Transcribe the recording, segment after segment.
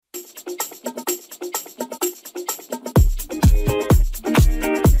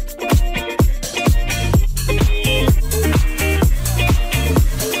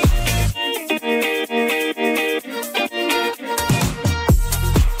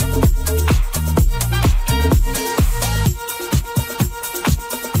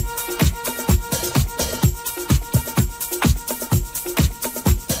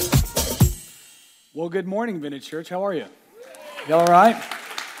Good morning, Vintage Church. How are you? You all right?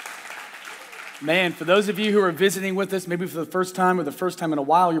 Man, for those of you who are visiting with us, maybe for the first time or the first time in a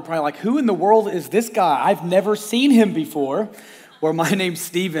while, you're probably like, who in the world is this guy? I've never seen him before. Well, my name's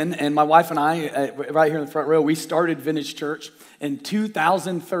Stephen, and my wife and I, right here in the front row, we started Vintage Church in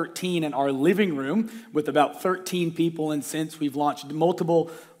 2013 in our living room with about 13 people, and since we've launched multiple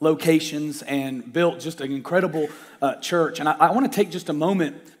locations and built just an incredible church. And I want to take just a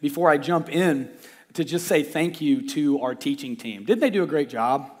moment before I jump in to just say thank you to our teaching team. Didn't they do a great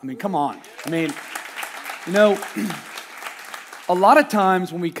job? I mean, come on. A lot of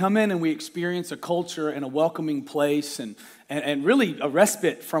times when we come in and we experience a culture and a welcoming place and really a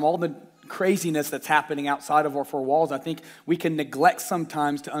respite from all the craziness that's happening outside of our four walls, I think we can neglect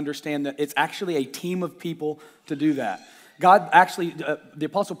sometimes to understand that it's actually a team of people to do that. God actually, the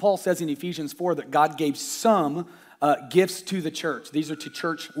Apostle Paul says in Ephesians 4 that God gave some gifts to the church. These are to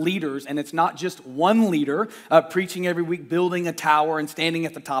church leaders, and it's not just one leader preaching every week, building a tower and standing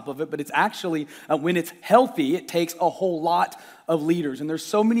at the top of it, but it's actually, when it's healthy, it takes a whole lot of leaders. And there's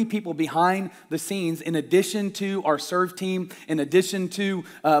so many people behind the scenes, in addition to our serve team, in addition to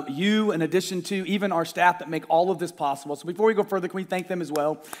you, in addition to even our staff that make all of this possible. So before we go further, can we thank them as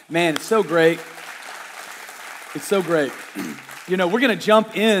well? Man, it's so great. It's so great. You know, we're going to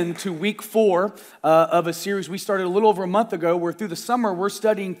jump into week 4 of a series we started a little over a month ago, where through the summer we're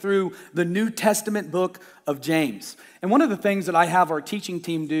studying through the New Testament book of James. And one of the things that I have our teaching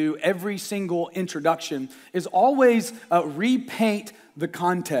team do every single introduction is always repaint the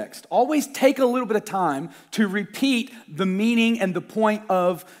context. Always take a little bit of time to repeat the meaning and the point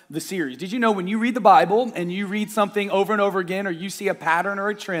of the series. Did you know when you read the Bible and you read something over and over again, or you see a pattern or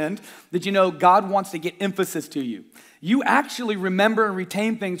a trend, did you know God wants to get emphasis to you? You actually remember and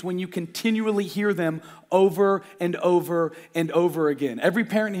retain things when you continually hear them over and over and over again. Every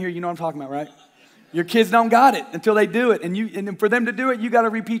parent here, you know what I'm talking about, right? Your kids don't got it until they do it. And for them to do it, you got to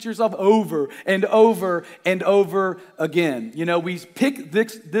repeat yourself over and over and over again. You know, we pick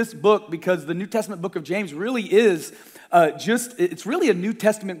this book because the New Testament book of James really is it's really a New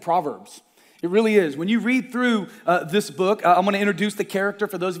Testament Proverbs. It really is. When you read through this book, I'm going to introduce the character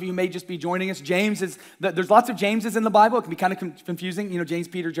for those of you who may just be joining us. There's lots of Jameses in the Bible. It can be kind of confusing. You know, James,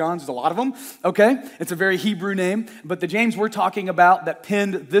 Peter, John, there's a lot of them, okay? It's a very Hebrew name. But the James we're talking about that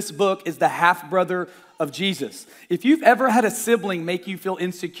penned this book is the half-brother of Jesus. If you've ever had a sibling make you feel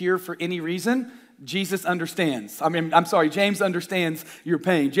insecure for any reason, Jesus understands. James understands your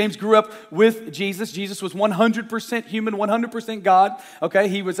pain. James grew up with Jesus. Jesus was 100% human, 100% God. Okay,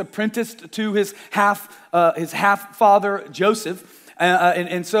 he was apprenticed to his half father Joseph.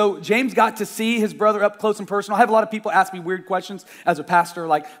 And so James got to see his brother up close and personal. I have a lot of people ask me weird questions as a pastor.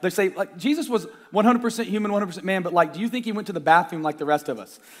 Like, they say, like, Jesus was 100% human, 100% man, but like, do you think he went to the bathroom like the rest of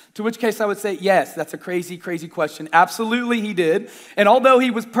us? To which case I would say, yes, that's a crazy, crazy question. Absolutely he did. And although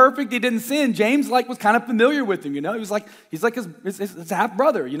he was perfect, he didn't sin, James was kind of familiar with him, you know? He's like his half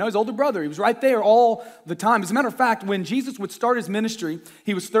brother, you know, his older brother. He was right there all the time. As a matter of fact, when Jesus would start his ministry,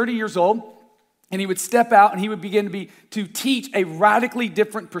 he was 30 years old. And he would step out and he would begin to teach a radically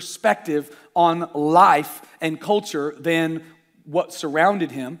different perspective on life and culture than what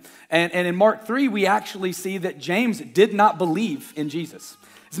surrounded him. And in Mark 3, we actually see that James did not believe in Jesus.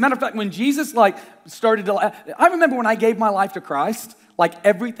 As a matter of fact, when Jesus I remember when I gave my life to Christ,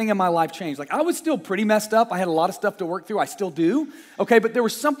 everything in my life changed. I was still pretty messed up. I had a lot of stuff to work through. I still do. Okay, but there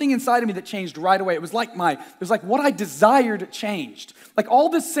was something inside of me that changed right away. It was like what I desired changed. All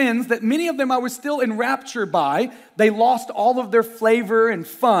the sins that many of them I was still enraptured by, they lost all of their flavor and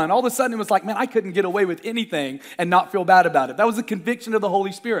fun. All of a sudden it was like, man, I couldn't get away with anything and not feel bad about it. That was a conviction of the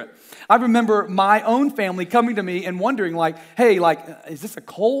Holy Spirit. I remember my own family coming to me and wondering hey, is this a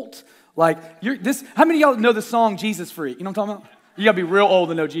cult? How many of y'all know the song Jesus Freak? You know what I'm talking about? You gotta be real old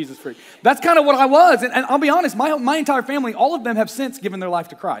to know Jesus Freak. That's kind of what I was. And I'll be honest, my entire family, all of them have since given their life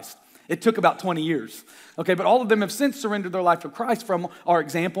to Christ. It took about 20 years. Okay, but all of them have since surrendered their life to Christ from our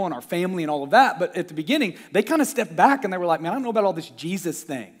example and our family and all of that. But at the beginning, they kind of stepped back and they were like, man, I don't know about all this Jesus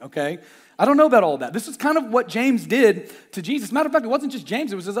thing, okay? I don't know about all that. This is kind of what James did to Jesus. Matter of fact, it wasn't just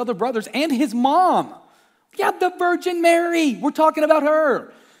James, it was his other brothers and his mom. Yeah, the Virgin Mary. We're talking about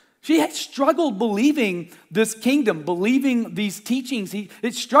her. She had struggled believing this kingdom, believing these teachings.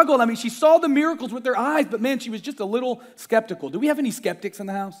 It struggled. I mean, she saw the miracles with her eyes, but man, she was just a little skeptical. Do we have any skeptics in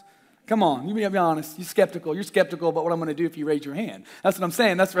the house? Come on, you be honest. You're skeptical. You're skeptical about what I'm going to do if you raise your hand. That's what I'm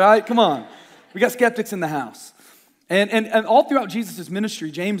saying. That's right. Come on. We got skeptics in the house. And all throughout Jesus'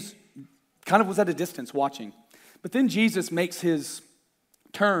 ministry, James kind of was at a distance watching. But then Jesus makes his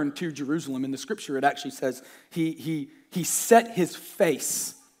turn to Jerusalem. In the scripture, it actually says he set his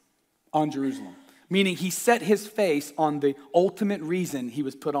face on Jerusalem. meaning he set his face on the ultimate reason he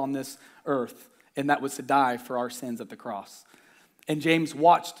was put on this earth, and that was to die for our sins at the cross. And James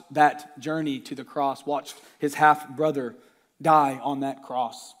watched that journey to the cross, watched his half-brother die on that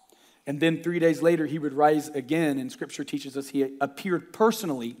cross. And then 3 days later, he would rise again, and Scripture teaches us he appeared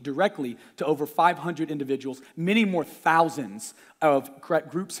personally, directly, to over 500 individuals, many more thousands of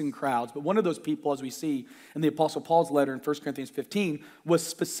groups and crowds. But one of those people, as we see in the Apostle Paul's letter in 1 Corinthians 15, was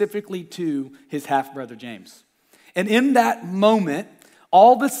specifically to his half-brother James. And in that moment,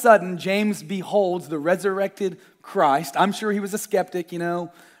 all of a sudden, James beholds the resurrected Christ. I'm sure he was a skeptic,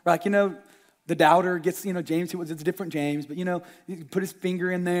 like, the doubter gets, James, it's a different James, but, he put his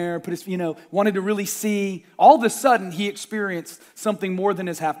finger in there, wanted to really see. All of a sudden, he experienced something more than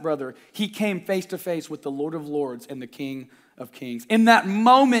his half-brother. He came face to face with the Lord of Lords and the King of Kings. In that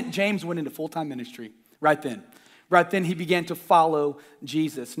moment, James went into full-time ministry right then. Right then, he began to follow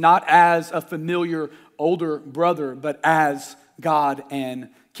Jesus, not as a familiar older brother, but as God and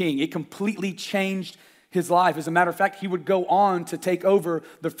King. It completely changed his life. As a matter of fact, he would go on to take over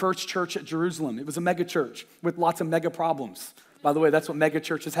the first church at Jerusalem. It was a mega church with lots of mega problems. By the way, that's what mega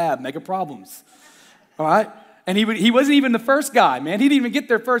churches have, mega problems. All right? And he wasn't even the first guy, man. He didn't even get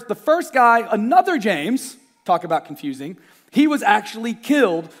there first. The first guy, another James, talk about confusing, he was actually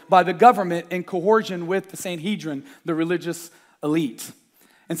killed by the government in coercion with the Sanhedrin, the religious elite.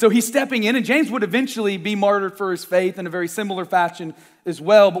 And so he's stepping in, and James would eventually be martyred for his faith in a very similar fashion as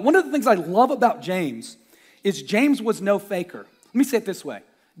well. But one of the things I love about James is James was no faker. Let me say it this way.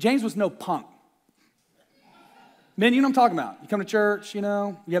 James was no punk. Men, you know what I'm talking about. You come to church, you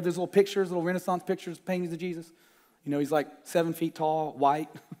have those little pictures, little Renaissance pictures, paintings of Jesus. He's like 7 feet tall, white,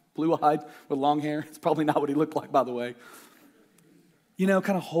 blue-eyed, with long hair. It's probably not what he looked like, by the way.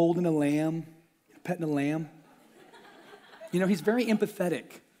 Kind of holding a lamb, petting a lamb. He's very empathetic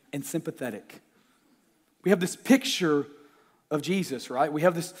and sympathetic. We have this picture of Jesus, right? We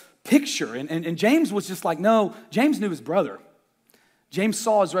have this picture. And James was just like, no, James knew his brother. James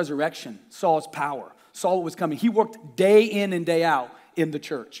saw his resurrection, saw his power, saw what was coming. He worked day in and day out in the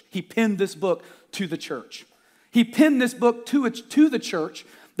church. He penned this book to the church. He penned this book to the church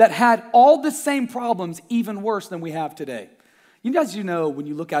that had all the same problems, even worse than we have today. You guys, when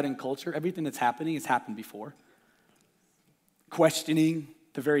you look out in culture, everything that's happening has happened before. Questioning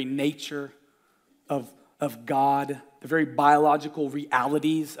the very nature of God, the very biological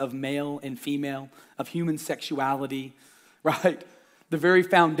realities of male and female, of human sexuality, right? The very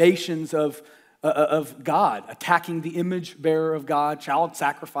foundations of God, attacking the image bearer of God. Child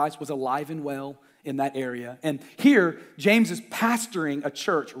sacrifice was alive and well in that area. And here, James is pastoring a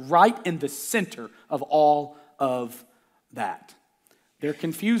church right in the center of all of that. They're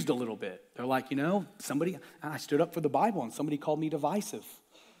confused a little bit. They're like, I stood up for the Bible and somebody called me divisive,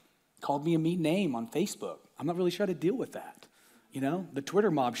 called me a mean name on Facebook. I'm not really sure how to deal with that. The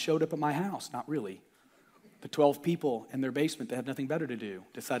Twitter mob showed up at my house. Not really. The 12 people in their basement that had nothing better to do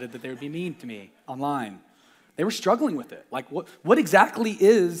decided that they would be mean to me online. They were struggling with it. Like, what exactly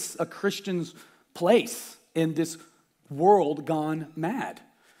is a Christian's place in this world gone mad?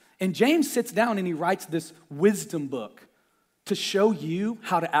 And James sits down and he writes this wisdom book to show you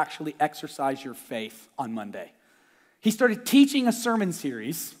how to actually exercise your faith on Monday. He started teaching a sermon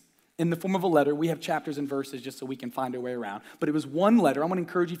series in the form of a letter. We have chapters and verses just so we can find our way around. But it was one letter. I want to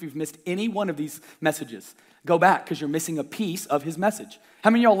encourage you, if you've missed any one of these messages, go back because you're missing a piece of his message. How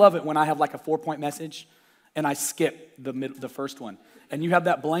many of y'all love it when I have like a 4-point message and I skip the first one? And you have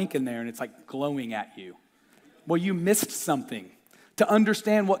that blank in there and it's like glowing at you. Well, you missed something. To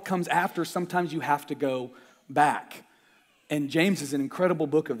understand what comes after, sometimes you have to go back. And James is an incredible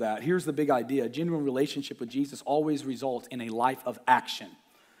book of that. Here's the big idea. A genuine relationship with Jesus always results in a life of action.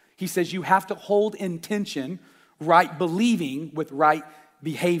 He says you have to hold in tension right believing with right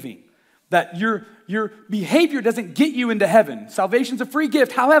behaving. That your behavior doesn't get you into heaven. Salvation's a free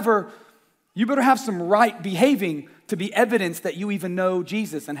gift. However, you better have some right behaving to be evidence that you even know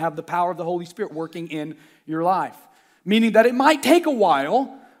Jesus and have the power of the Holy Spirit working in your life. Meaning that it might take a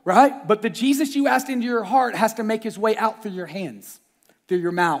while, right? But the Jesus you asked into your heart has to make his way out through your hands, through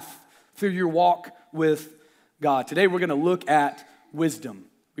your mouth, through your walk with God. Today we're going to look at wisdom.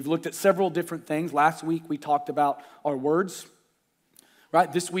 We've looked at several different things. Last week we talked about our words,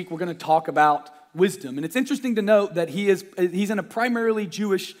 right? This week we're going to talk about wisdom. And it's interesting to note that he's in a primarily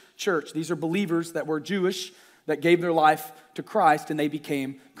Jewish church. These are believers that were Jewish, that gave their life to Christ and they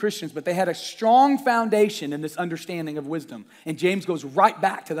became Christians. But they had a strong foundation in this understanding of wisdom. And James goes right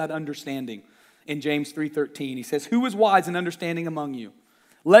back to that understanding in James 3:13. He says, "Who is wise and understanding among you?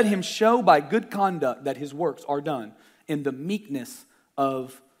 Let him show by good conduct that his works are done in the meekness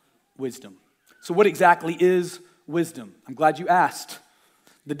of wisdom." So what exactly is wisdom? I'm glad you asked.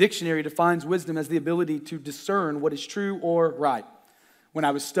 The dictionary defines wisdom as the ability to discern what is true or right. When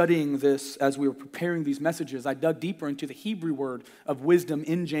I was studying this as we were preparing these messages, I dug deeper into the Hebrew word of wisdom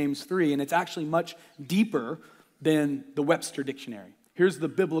in James 3, and it's actually much deeper than the Webster dictionary. Here's the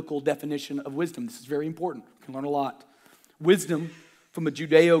biblical definition of wisdom. This is very important. You can learn a lot. Wisdom, from a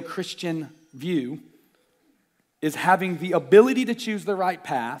Judeo-Christian view, is having the ability to choose the right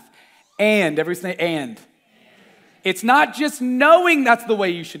path and, everything, and. It's not just knowing that's the way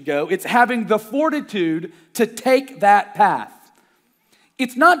you should go, it's having the fortitude to take that path.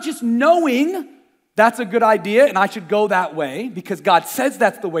 It's not just knowing that's a good idea and I should go that way because God says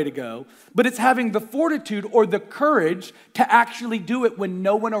that's the way to go, but it's having the fortitude or the courage to actually do it when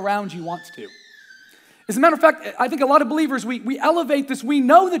no one around you wants to. As a matter of fact, I think a lot of believers, we elevate this, we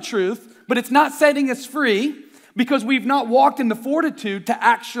know the truth, but it's not setting us free because we've not walked in the fortitude to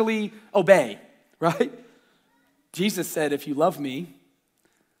actually obey, right? Jesus said, if you love me,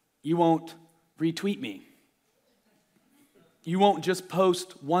 you won't retweet me. You won't just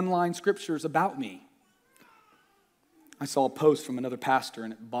post one-line scriptures about me. I saw a post from another pastor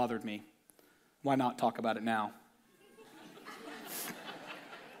and it bothered me. Why not talk about it now?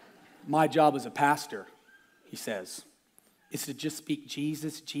 My job as a pastor, he says, is to just speak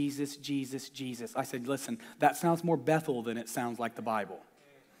Jesus, Jesus, Jesus, Jesus. I said, listen, that sounds more Bethel than it sounds like the Bible.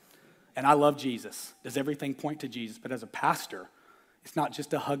 And I love Jesus. Does everything point to Jesus? But as a pastor, it's not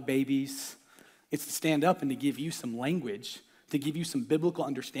just to hug babies. It's to stand up and to give you some language, to give you some biblical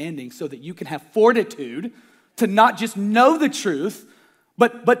understanding so that you can have fortitude to not just know the truth,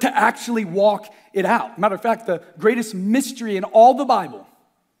 but to actually walk it out. Matter of fact, the greatest mystery in all the Bible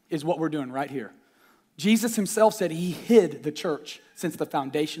is what we're doing right here. Jesus himself said he hid the church since the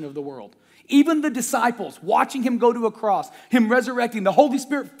foundation of the world. Even the disciples watching him go to a cross, him resurrecting, the Holy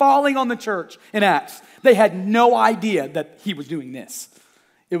Spirit falling on the church in Acts, they had no idea that he was doing this.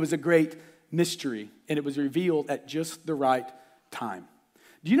 It was a great mystery, and it was revealed at just the right time.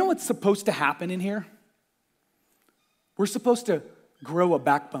 Do you know what's supposed to happen in here? We're supposed to grow a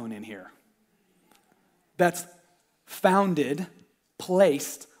backbone in here that's founded,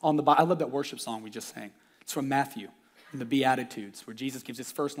 placed on the Bible. I love that worship song we just sang. It's from Matthew in the Beatitudes, where Jesus gives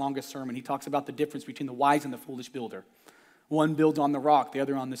his first longest sermon. He talks about the difference between the wise and the foolish builder. One builds on the rock, the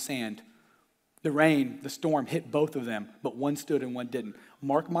other on the sand. The rain, the storm hit both of them, but one stood and one didn't.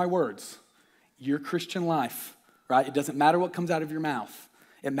 Mark my words, your Christian life, right? It doesn't matter what comes out of your mouth.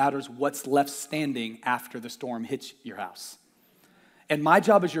 It matters what's left standing after the storm hits your house. And my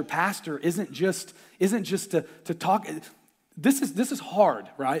job as your pastor isn't just to talk. This is hard,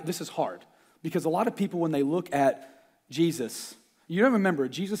 right? This is hard. Because a lot of people, when they look at Jesus, you don't remember,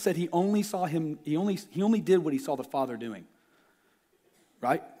 Jesus said he only did what he saw the Father doing.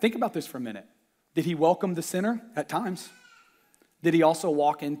 Right? Think about this for a minute. Did he welcome the sinner? At times. Did he also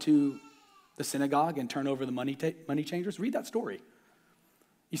walk into the synagogue and turn over the money changers? Read that story.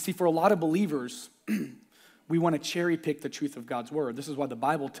 You see, for a lot of believers, we want to cherry pick the truth of God's word. This is why the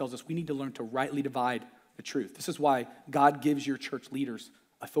Bible tells us we need to learn to rightly divide the truth. This is why God gives your church leaders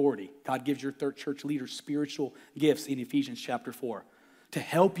authority. God gives your church leaders spiritual gifts in Ephesians chapter 4 to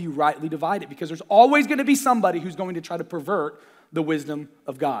help you rightly divide it, because there's always going to be somebody who's going to try to pervert the wisdom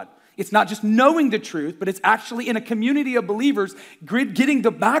of God. It's not just knowing the truth, but it's actually in a community of believers getting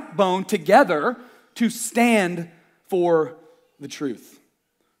the backbone together to stand for the truth.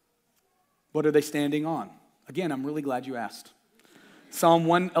 What are they standing on? Again, I'm really glad you asked. Psalm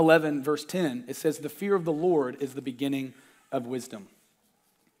 111, verse 10, it says, the fear of the Lord is the beginning of wisdom.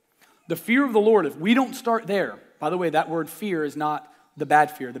 The fear of the Lord, if we don't start there, by the way, that word fear is not the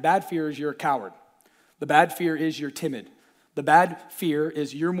bad fear. The bad fear is you're a coward. The bad fear is you're timid. The bad fear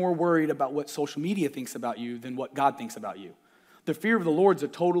is you're more worried about what social media thinks about you than what God thinks about you. The fear of the Lord is a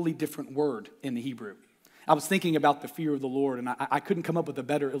totally different word in the Hebrew. I was thinking about the fear of the Lord, and I couldn't come up with a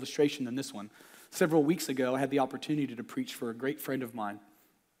better illustration than this one. Several weeks ago, I had the opportunity to preach for a great friend of mine,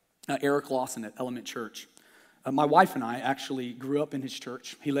 Eric Lawson at Element Church. My wife and I actually grew up in his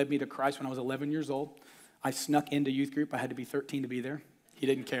church. He led me to Christ when I was 11 years old. I snuck into youth group. I had to be 13 to be there. He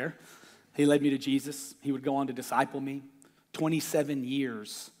didn't care. He led me to Jesus. He would go on to disciple me. 27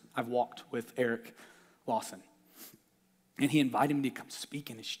 years I've walked with Eric Lawson. And he invited me to come speak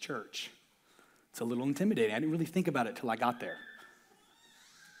in his church. It's a little intimidating. I didn't really think about it till I got there.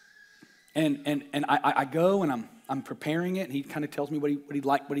 And I go and I'm preparing it, and he kind of tells me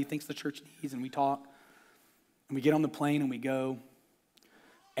what he thinks the church needs, and we talk. And we get on the plane and we go,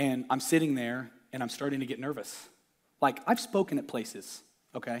 and I'm sitting there and I'm starting to get nervous. Like, I've spoken at places,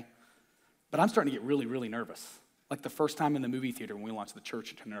 okay? But I'm starting to get really, really nervous. Like the first time in the movie theater when we launched the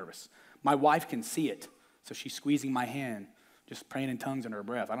church, I'm nervous. My wife can see it, so she's squeezing my hand, just praying in tongues under her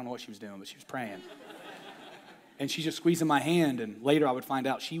breath. I don't know what she was doing, but she was praying. And she's just squeezing my hand, and later I would find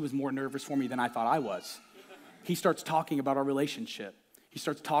out she was more nervous for me than I thought I was. He starts talking about our relationship. He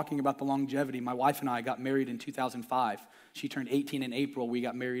starts talking about the longevity. My wife and I got married in 2005. She turned 18 in April. We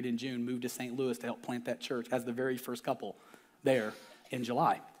got married in June, moved to St. Louis to help plant that church as the very first couple there in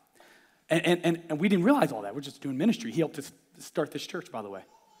July. And we didn't realize all that. We're just doing ministry. He helped us start this church, by the way.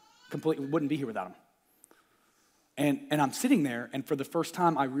 Completely wouldn't be here without him. And I'm sitting there, and for the first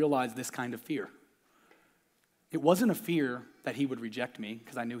time, I realized this kind of fear. It wasn't a fear that he would reject me,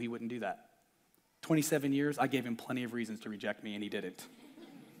 because I knew he wouldn't do that. 27 years, I gave him plenty of reasons to reject me, and he didn't.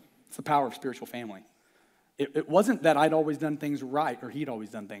 It's the power of spiritual family. It wasn't that I'd always done things right, or he'd always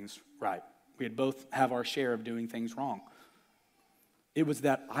done things right. We had both have our share of doing things wrong. It was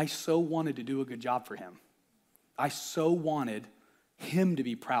that I so wanted to do a good job for him. I so wanted him to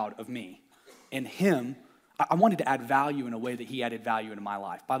be proud of me. And him, I wanted to add value in a way that he added value into my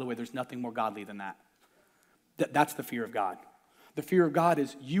life. By the way, there's nothing more godly than that. That's the fear of God. The fear of God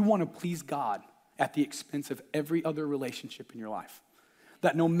is you want to please God at the expense of every other relationship in your life.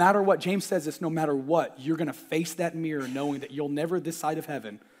 That no matter what, James says this, no matter what, you're going to face that mirror knowing that you'll never this side of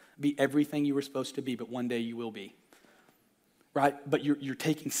heaven be everything you were supposed to be, but one day you will be. Right? But you're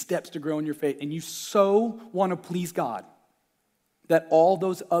taking steps to grow in your faith, and you so want to please God that all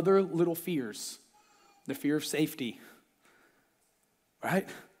those other little fears, the fear of safety, right?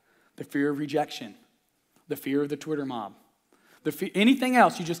 The fear of rejection, the fear of the Twitter mob, anything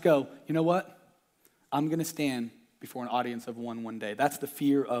else, you just go, you know what? I'm going to stand before an audience of one day. That's the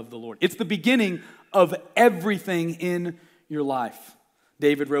fear of the Lord. It's the beginning of everything in your life.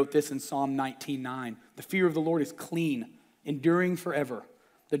 David wrote this in Psalm 19:9. The fear of the Lord is clean, enduring forever.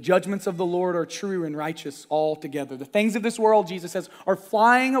 The judgments of the Lord are true and righteous altogether. The things of this world, Jesus says, are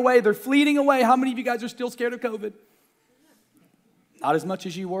flying away. They're fleeting away. How many of you guys are still scared of COVID? Not as much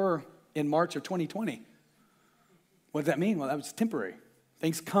as you were in March of 2020. What does that mean? Well, that was temporary.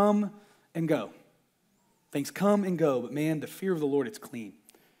 Things come and go. Things come and go. But man, the fear of the Lord, it's clean.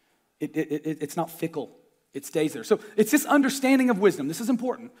 It's not fickle. It stays there. So it's this understanding of wisdom. This is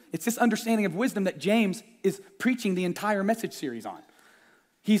important. It's this understanding of wisdom that James is preaching the entire message series on.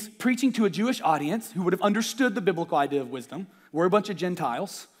 He's preaching to a Jewish audience who would have understood the biblical idea of wisdom. We're a bunch of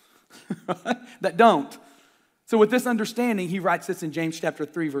Gentiles that don't. So with this understanding, he writes this in James chapter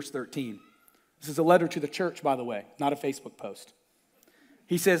 3, verse 13. This is a letter to the church, by the way, not a Facebook post.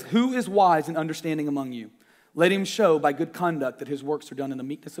 He says, "Who is wise and understanding among you? Let him show by good conduct that his works are done in the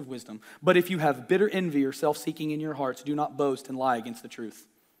meekness of wisdom. But if you have bitter envy or self-seeking in your hearts, do not boast and lie against the truth."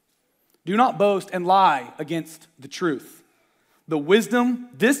 Do not boast and lie against the truth. The wisdom,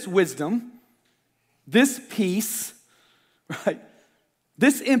 this peace, right?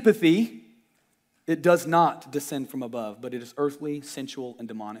 This empathy, it does not descend from above, but it is earthly, sensual, and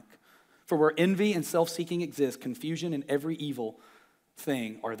demonic. For where envy and self-seeking exist, confusion and every evil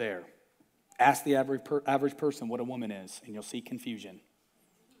thing are there. Ask the average person what a woman is, and you'll see confusion.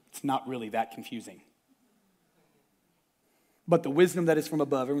 It's not really that confusing. But the wisdom that is from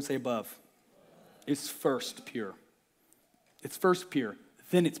above, everyone say above, is first pure. It's first pure,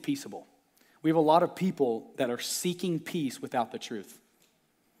 then it's peaceable. We have a lot of people that are seeking peace without the truth.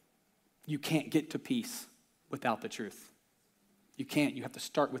 You can't get to peace without the truth. You can't. You have to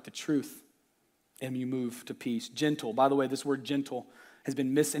start with the truth, and you move to peace. Gentle. By the way, this word gentle has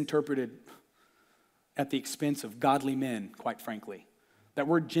been misinterpreted at the expense of godly men, quite frankly. That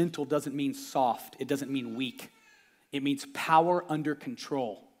word gentle doesn't mean soft. It doesn't mean weak. It means power under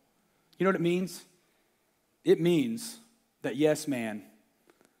control. You know what it means? It means that, yes, man,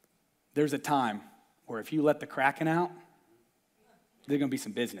 there's a time where if you let the Kraken out, there's going to be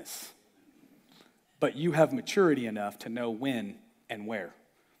some business. But you have maturity enough to know when and where.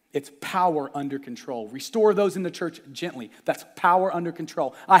 It's power under control. Restore those in the church gently. That's power under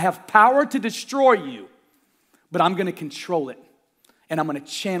control. I have power to destroy you, but I'm going to control it, and I'm going to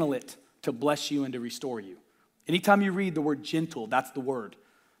channel it to bless you and to restore you. Anytime you read the word gentle, that's the word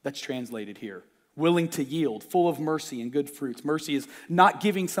that's translated here. Willing to yield, full of mercy and good fruits. Mercy is not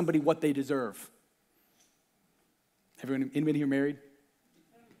giving somebody what they deserve. Anybody here married?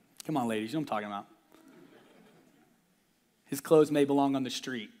 Come on, ladies, you know what I'm talking about. His clothes may belong on the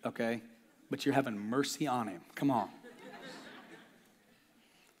street, okay? But you're having mercy on him. Come on.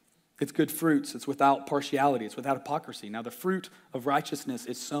 It's good fruits. It's without partiality. It's without hypocrisy. Now, the fruit of righteousness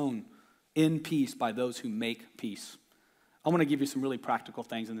is sown in peace by those who make peace. I want to give you some really practical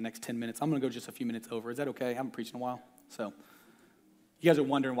things in the next 10 minutes. I'm going to go just a few minutes over. Is that okay? I haven't preached in a while. So, you guys are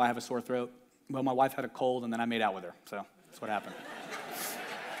wondering why I have a sore throat? Well, my wife had a cold, and then I made out with her. So, that's what happened.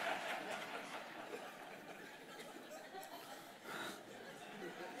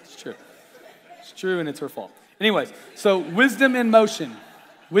 true. It's true, and it's her fault. Anyways, so wisdom in motion.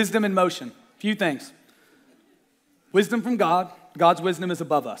 Wisdom in motion. Few things. Wisdom from God. God's wisdom is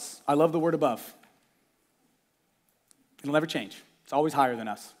above us. I love the word above. It'll never change. It's always higher than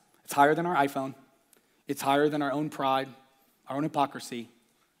us. It's higher than our iPhone. It's higher than our own pride, our own hypocrisy.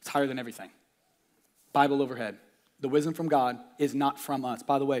 It's higher than everything. Bible overhead. The wisdom from God is not from us.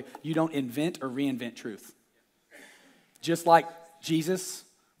 By the way, you don't invent or reinvent truth. Just like Jesus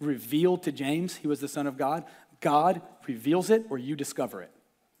revealed to James he was the Son of God, God reveals it or you discover it.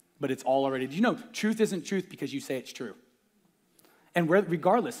 But it's all already. Do you know truth isn't truth because you say it's true? And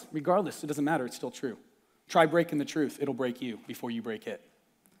regardless, it doesn't matter, it's still true. Try breaking the truth, it'll break you before you break it.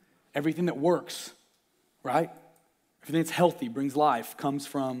 Everything that works, right? Everything that's healthy, brings life, comes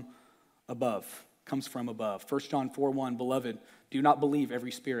from above. Comes from above. 1 John 4:1, beloved, do not believe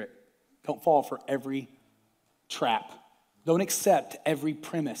every spirit. Don't fall for every trap. Don't accept every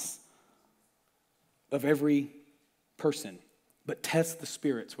premise of every person, but test the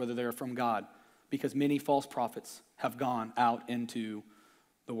spirits, whether they're from God, because many false prophets have gone out into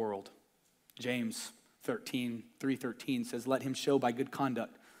the world. James 3:13 says, let him show by good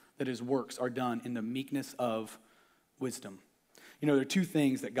conduct that his works are done in the meekness of wisdom. You know, there are two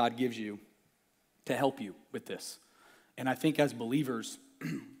things that God gives you to help you with this. And I think as believers,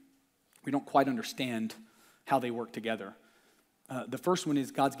 we don't quite understand how they work together. The first one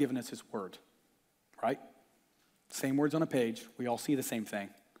is God's given us his word, right? Same words on a page. We all see the same thing.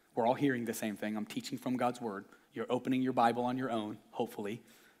 We're all hearing the same thing. I'm teaching from God's word. You're opening your Bible on your own, hopefully.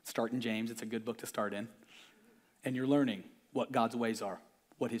 Start in James. It's a good book to start in. And you're learning what God's ways are,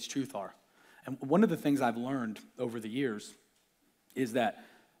 what his truth are. And one of the things I've learned over the years is that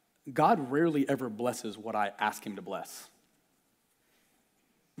God rarely ever blesses what I ask him to bless.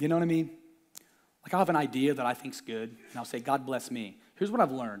 You know what I mean? Like I'll have an idea that I think's good, and I'll say, God bless me. Here's what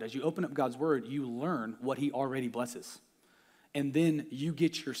I've learned. As you open up God's word, you learn what he already blesses. And then you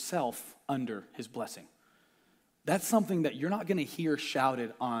get yourself under his blessing. That's something that you're not going to hear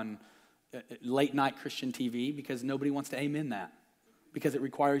shouted on late night Christian TV because nobody wants to amen that. Because it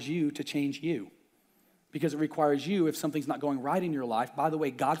requires you to change you. Because it requires you, if something's not going right in your life, by the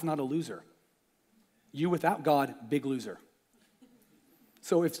way, God's not a loser. You without God, big loser.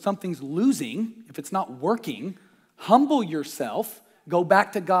 So if something's losing, if it's not working, humble yourself, go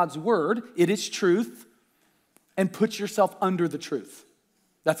back to God's word, it is truth, and put yourself under the truth.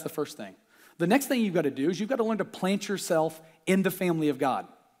 That's the first thing. The next thing you've got to do is you've got to learn to plant yourself in the family of God.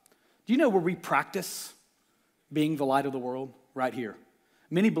 Do you know where we practice being the light of the world? Right here.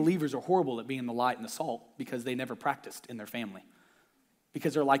 Many believers are horrible at being the light and the salt because they never practiced in their family.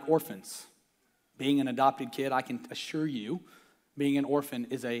 Because they're like orphans. Being an adopted kid, I can assure you, being an orphan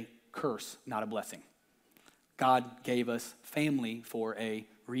is a curse, not a blessing. God gave us family for a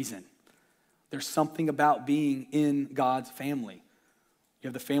reason. There's something about being in God's family. You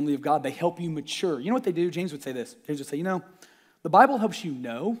have the family of God. They help you mature. You know what they do? James would say this. James would say, you know, the Bible helps you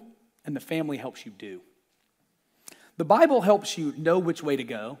know, and the family helps you do. The Bible helps you know which way to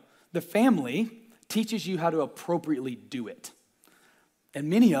go. The family teaches you how to appropriately do it. And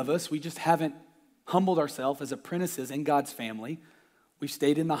many of us, we just haven't humbled ourselves as apprentices in God's family. We've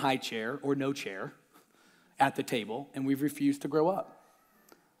stayed in the high chair or no chair at the table, and we've refused to grow up.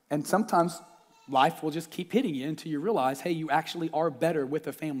 And sometimes life will just keep hitting you until you realize, hey, you actually are better with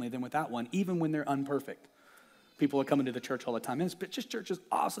a family than without one, even when they're unperfect. People are coming to the church all the time. This church is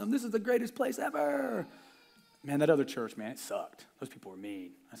awesome. This is the greatest place ever. Man, that other church, man, it sucked. Those people were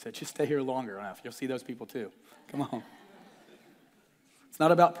mean. I said, just stay here longer enough. You'll see those people too. Come on. It's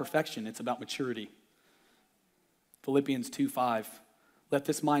not about perfection. It's about maturity. Philippians 2:5. Let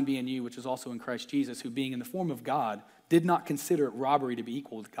this mind be in you, which is also in Christ Jesus, who being in the form of God, did not consider it robbery to be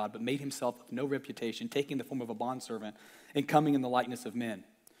equal with God, but made himself of no reputation, taking the form of a bondservant and coming in the likeness of men.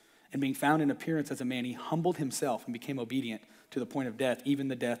 And being found in appearance as a man, he humbled himself and became obedient to the point of death, even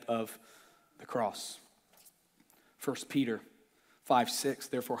the death of the cross. 1 Peter 5:6,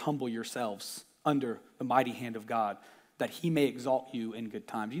 therefore humble yourselves under the mighty hand of God, that he may exalt you in good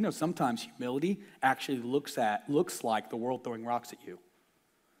times. You know, sometimes humility actually looks like the world throwing rocks at you.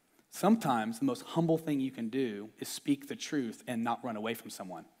 Sometimes the most humble thing you can do is speak the truth and not run away from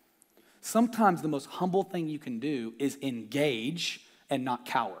someone. Sometimes the most humble thing you can do is engage and not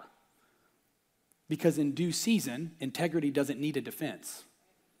cower. Because in due season, integrity doesn't need a defense.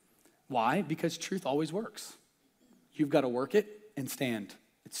 Why? Because truth always works. You've got to work it and stand.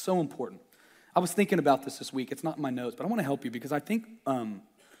 It's so important. I was thinking about this week. It's not in my notes, but I want to help you because I think we're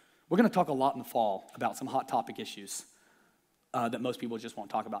going to talk a lot in the fall about some hot topic issues that most people just won't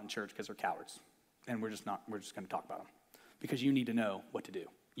talk about in church because they're cowards. And we're just going to talk about them because you need to know what to do.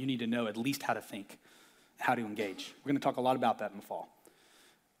 you need to know at least how to think, how to engage. We're going to talk a lot about that in the fall.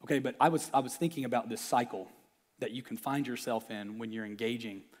 Okay, but I was thinking about this cycle that you can find yourself in when you're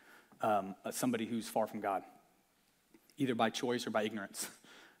engaging somebody who's far from God, either by choice or by ignorance.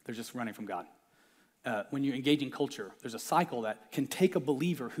 They're just running from God. When you engage in culture, there's a cycle that can take a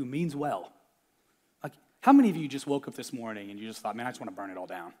believer who means well. Like, how many of you just woke up this morning and you just thought, man, I just want to burn it all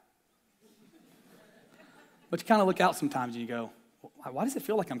down? But you kind of look out sometimes and you go, why does it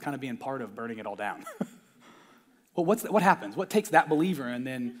feel like I'm kind of being part of burning it all down? Well, what happens? What takes that believer and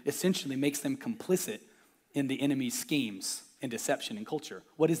then essentially makes them complicit in the enemy's schemes and deception and culture?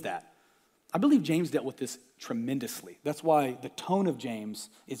 What is that? I believe James dealt with this tremendously. That's why the tone of James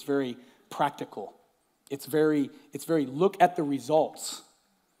is very practical. It's very look at the results.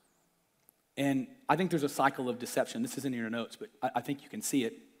 And I think there's a cycle of deception. This isn't in your notes, but I think you can see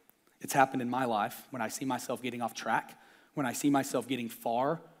it. It's happened in my life when I see myself getting off track, when I see myself getting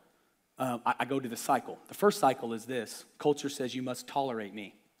far. I go to the cycle. The first cycle is this. Culture says you must tolerate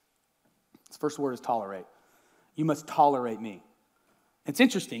me. Its first word is tolerate. You must tolerate me. It's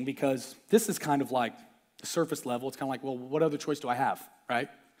interesting because this is kind of like the surface level. It's kind of like, well, what other choice do I have, right?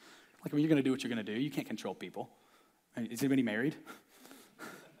 Like, I mean, you're going to do what you're going to do. You can't control people. Is anybody married?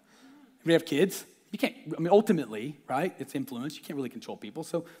 Anybody have kids? You can't, I mean, ultimately, right, it's influence. You can't really control people.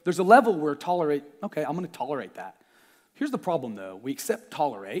 So there's a level where okay, I'm going to tolerate that. Here's the problem, though. We accept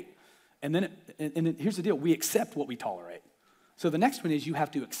tolerate, and then here's the deal. We accept what we tolerate. So the next one is you have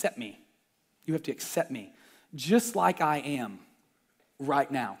to accept me. You have to accept me just like I am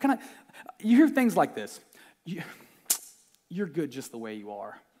right now. You hear things like this. You're good just the way you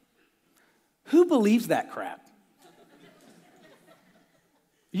are. Who believes that crap?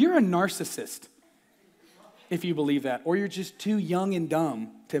 You're a narcissist if you believe that, or you're just too young and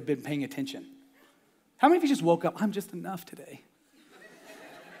dumb to have been paying attention. How many of you just woke up, I'm just enough today?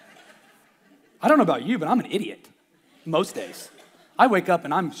 I don't know about you, but I'm an idiot most days. I wake up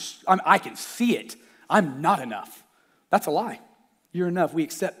and I can see it. I'm not enough. That's a lie. You're enough. We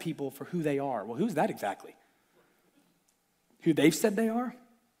accept people for who they are. Well, who's that exactly? Who they've said they are?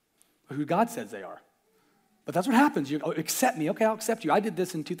 Or who God says they are? But that's what happens. You accept me. Okay, I'll accept you. I did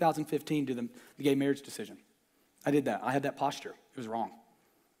this in 2015 to the gay marriage decision. I did that. I had that posture. It was wrong.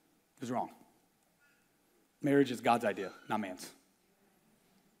 It was wrong. Marriage is God's idea, not man's.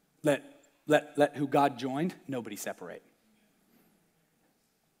 Let who God joined, nobody separate.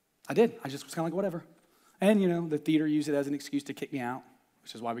 I did. I just was kind of like, whatever. And, the theater used it as an excuse to kick me out,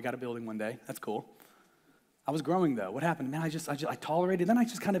 which is why we got a building one day. That's cool. I was growing, though. What happened? Man, I tolerated it, then I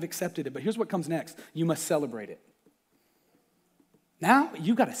just kind of accepted it. But here's what comes next. You must celebrate it. Now,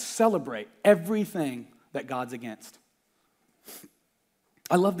 you got to celebrate everything that God's against.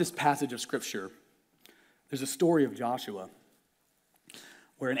 I love this passage of Scripture. There's a story of Joshua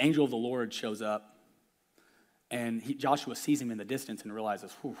where an angel of the Lord shows up, and Joshua sees him in the distance and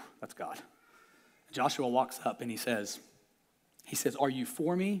realizes, whew, that's God. Joshua walks up and he says, are you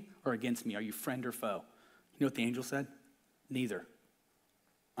for me or against me? Are you friend or foe? You know what the angel said? Neither.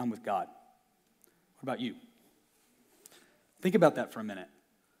 I'm with God. What about you? Think about that for a minute.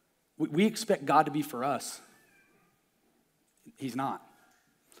 We expect God to be for us. He's not.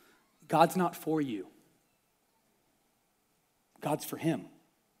 God's not for you. God's for him.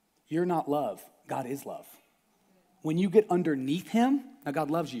 You're not love. God is love. When you get underneath him, now God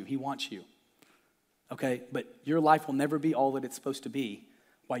loves you. He wants you. Okay, but your life will never be all that it's supposed to be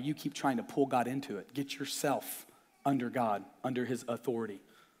while you keep trying to pull God into it. Get yourself under God, under his authority.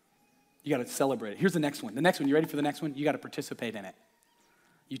 You got to celebrate it. Here's the next one. The next one, you ready for the next one? You got to participate in it.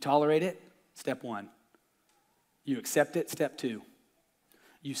 You tolerate it, step 1. You accept it, step 2.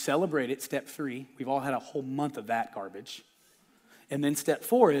 You celebrate it, step 3. We've all had a whole month of that garbage. And then step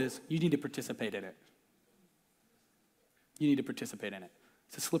 4 is you need to participate in it. You need to participate in it.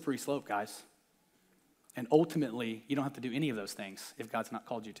 It's a slippery slope, guys. And ultimately, you don't have to do any of those things if God's not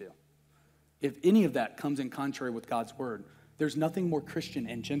called you to. If any of that comes in contrary with God's word, there's nothing more Christian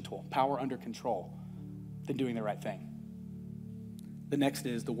and gentle, power under control, than doing the right thing. The next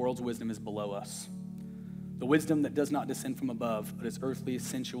is the world's wisdom is below us. The wisdom that does not descend from above, but is earthly,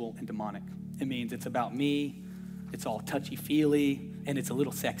 sensual, and demonic. It means it's about me, it's all touchy-feely, and it's a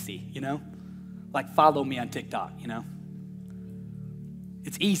little sexy, Like follow me on TikTok,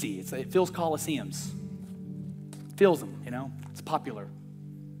 It's easy. It fills coliseums. Fills them, It's popular.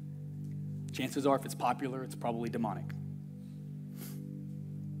 Chances are if it's popular, it's probably demonic.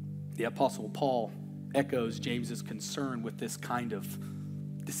 The Apostle Paul echoes James's concern with this kind of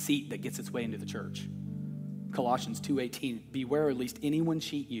deceit that gets its way into the church. Colossians 2:18, beware lest anyone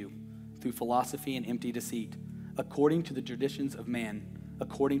cheat you through philosophy and empty deceit, according to the traditions of man,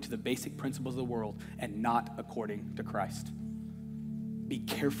 according to the basic principles of the world and not according to Christ. Be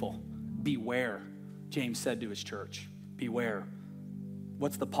careful. Beware, James said to his church. Beware.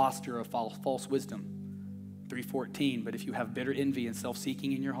 What's the posture of false wisdom? 3:14, but if you have bitter envy and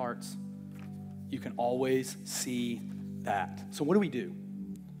self-seeking in your hearts, you can always see that. So what do?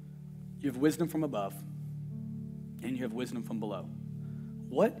 You have wisdom from above, and you have wisdom from below.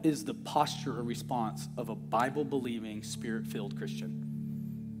 What is the posture or response of a Bible-believing, Spirit-filled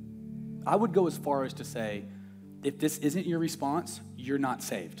Christian? I would go as far as to say, if this isn't your response, you're not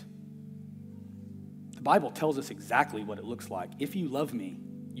saved. The Bible tells us exactly what it looks like. If you love me,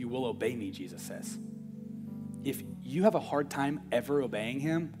 you will obey me, Jesus says. If you have a hard time ever obeying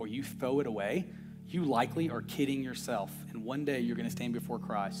him, or you throw it away, you likely are kidding yourself. And one day you're going to stand before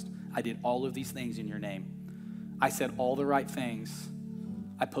Christ. I did all of these things in your name. I said all the right things.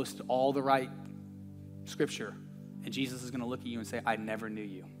 I posted all the right scripture. And Jesus is going to look at you and say, I never knew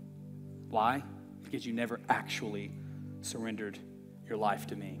you. Why? Because you never actually surrendered your life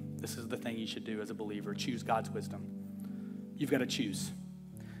to me. This is the thing you should do as a believer. Choose God's wisdom. You've got to choose.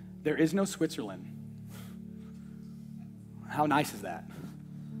 There is no Switzerland. How nice is that?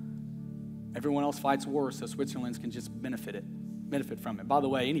 Everyone else fights wars, so Switzerland can just benefit from it. By the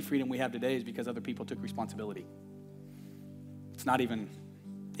way, any freedom we have today is because other people took responsibility. It's not even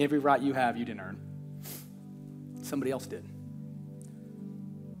every right you have, you didn't earn. Somebody else did.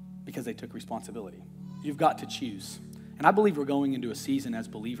 Because they took responsibility. You've got to choose. And I believe we're going into a season as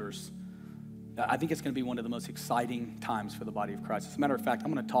believers. I think it's going to be one of the most exciting times for the body of Christ. As a matter of fact,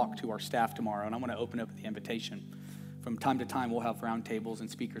 I'm going to talk to our staff tomorrow, and I'm going to open up the invitation. From time to time, we'll have round tables and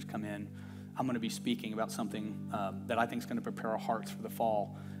speakers come in. I'm going to be speaking about something that I think is going to prepare our hearts for the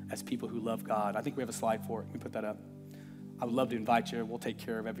fall as people who love God. I think we have a slide for it. Can we put that up? I would love to invite you. We'll take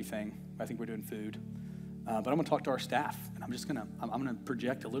care of everything. I think we're doing food. But I'm going to talk to our staff, and I'm going to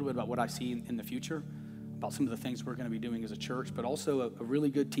project a little bit about what I see in the future, about some of the things we're going to be doing as a church, but also a really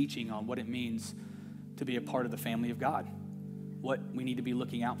good teaching on what it means to be a part of the family of God, what we need to be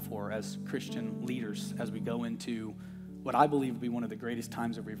looking out for as Christian leaders as we go into what I believe will be one of the greatest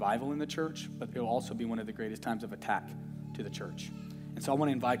times of revival in the church, but it will also be one of the greatest times of attack to the church. And so I want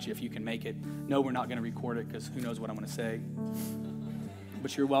to invite you, if you can make it. No, we're not going to record it because who knows what I'm going to say.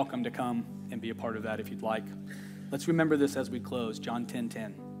 But you're welcome to come and be a part of that if you'd like. Let's remember this as we close. John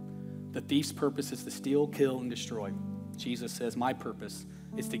 10:10. The thief's purpose is to steal, kill, and destroy. Jesus says, my purpose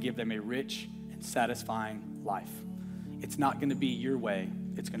is to give them a rich and satisfying life. It's not going to be your way.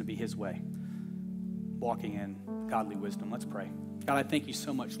 It's going to be his way. Walking in godly wisdom. Let's pray. God, I thank you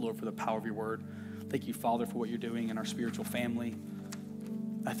so much, Lord, for the power of your word. Thank you, Father, for what you're doing in our spiritual family.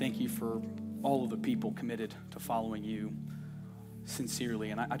 I thank you for all of the people committed to following you sincerely.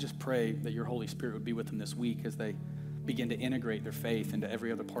 And I just pray that your Holy Spirit would be with them this week as they begin to integrate their faith into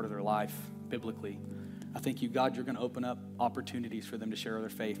every other part of their life biblically. I thank you, God, you're going to open up opportunities for them to share their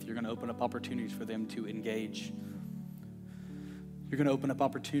faith. You're going to open up opportunities for them to engage. You're going to open up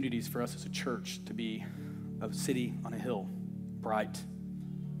opportunities for us as a church to be a city on a hill, bright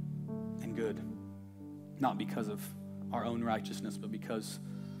and good. Not because of our own righteousness, but because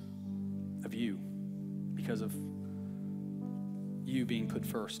of you. Because of you being put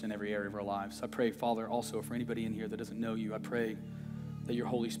first in every area of our lives. I pray, Father, also for anybody in here that doesn't know you, I pray that your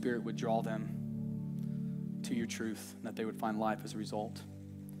Holy Spirit would draw them to your truth and that they would find life as a result.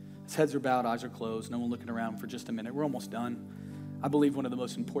 As heads are bowed, eyes are closed, no one looking around for just a minute. We're almost done. I believe one of the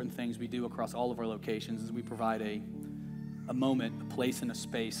most important things we do across all of our locations is we provide a moment, a place, and a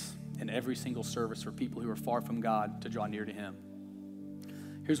space in every single service for people who are far from God to draw near to him.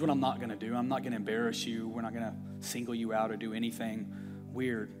 Here's what I'm not going to do. I'm not going to embarrass you. We're not going to single you out or do anything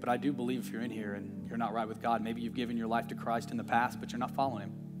weird. But I do believe if you're in here and you're not right with God, maybe you've given your life to Christ in the past, but you're not following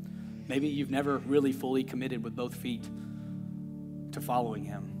him. Maybe you've never really fully committed with both feet to following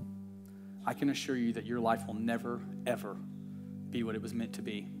him. I can assure you that your life will never, ever be what it was meant to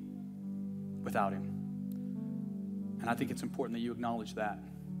be without him. And I think it's important that you acknowledge that.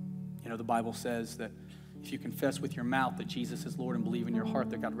 You know, the Bible says that if you confess with your mouth that Jesus is Lord and believe in your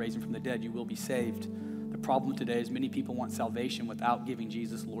heart that God raised him from the dead, you will be saved. The problem today is many people want salvation without giving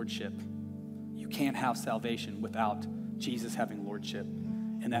Jesus lordship. You can't have salvation without Jesus having lordship.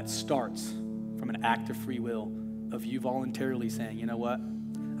 And that starts from an act of free will of you voluntarily saying, you know what?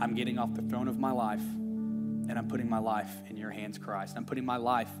 I'm getting off the throne of my life and I'm putting my life in your hands, Christ. I'm putting my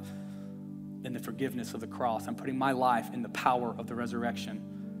life in the forgiveness of the cross. I'm putting my life in the power of the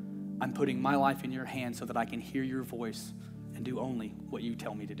resurrection. I'm putting my life in your hands so that I can hear your voice and do only what you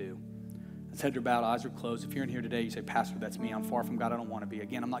tell me to do. As heads are bowed, eyes are closed. If you're in here today, you say, Pastor, that's me. I'm far from God. I don't want to be.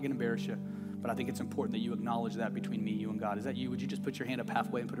 Again, I'm not going to embarrass you. But I think it's important that you acknowledge that between me, you, and God. Is that you? Would you just put your hand up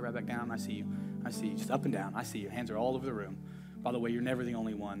halfway and put it right back down? I see you. I see you. Just up and down. I see you. Hands are all over the room. By the way, you're never the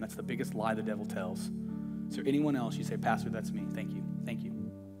only one. That's the biggest lie the devil tells. Is there anyone else? You say, Pastor, that's me. Thank you. Thank you.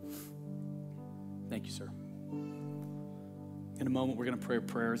 Thank you, sir. In a moment, we're going to pray a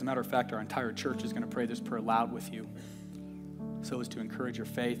prayer. As a matter of fact, our entire church is going to pray this prayer loud with you so as to encourage your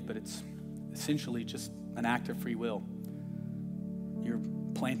faith, but it's essentially just an act of free will. You're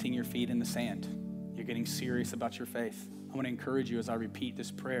planting your feet in the sand. You're getting serious about your faith. I want to encourage you as I repeat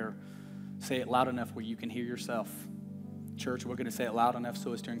this prayer, say it loud enough where you can hear yourself. Church, we're going to say it loud enough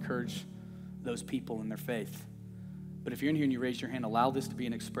so as to encourage those people in their faith. But if you're in here and you raised your hand, allow this to be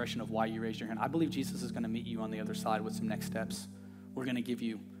an expression of why you raised your hand. I believe Jesus is going to meet you on the other side with some next steps. We're going to give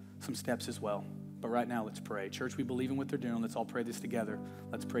you some steps as well. But right now, let's pray. Church, we believe in what they're doing. Let's all pray this together.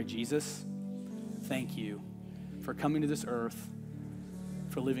 Let's pray. Jesus, thank you for coming to this earth,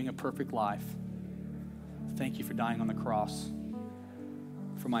 for living a perfect life. Thank you for dying on the cross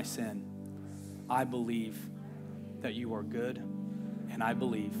for my sin. I believe that you are good, and I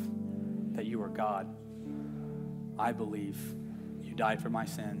believe that you are God. I believe you died for my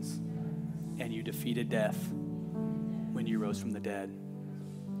sins, and you defeated death when you rose from the dead.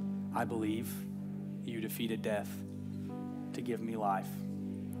 I believe you defeated death to give me life.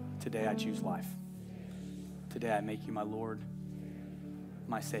 Today I choose life. Today I make you my Lord,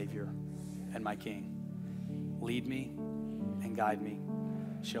 my Savior, and my King. Lead me and guide me.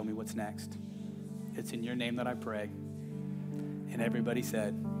 Show me what's next. It's in your name that I pray. And everybody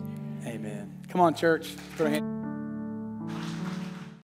said, amen. Come on, church. Throw a hand.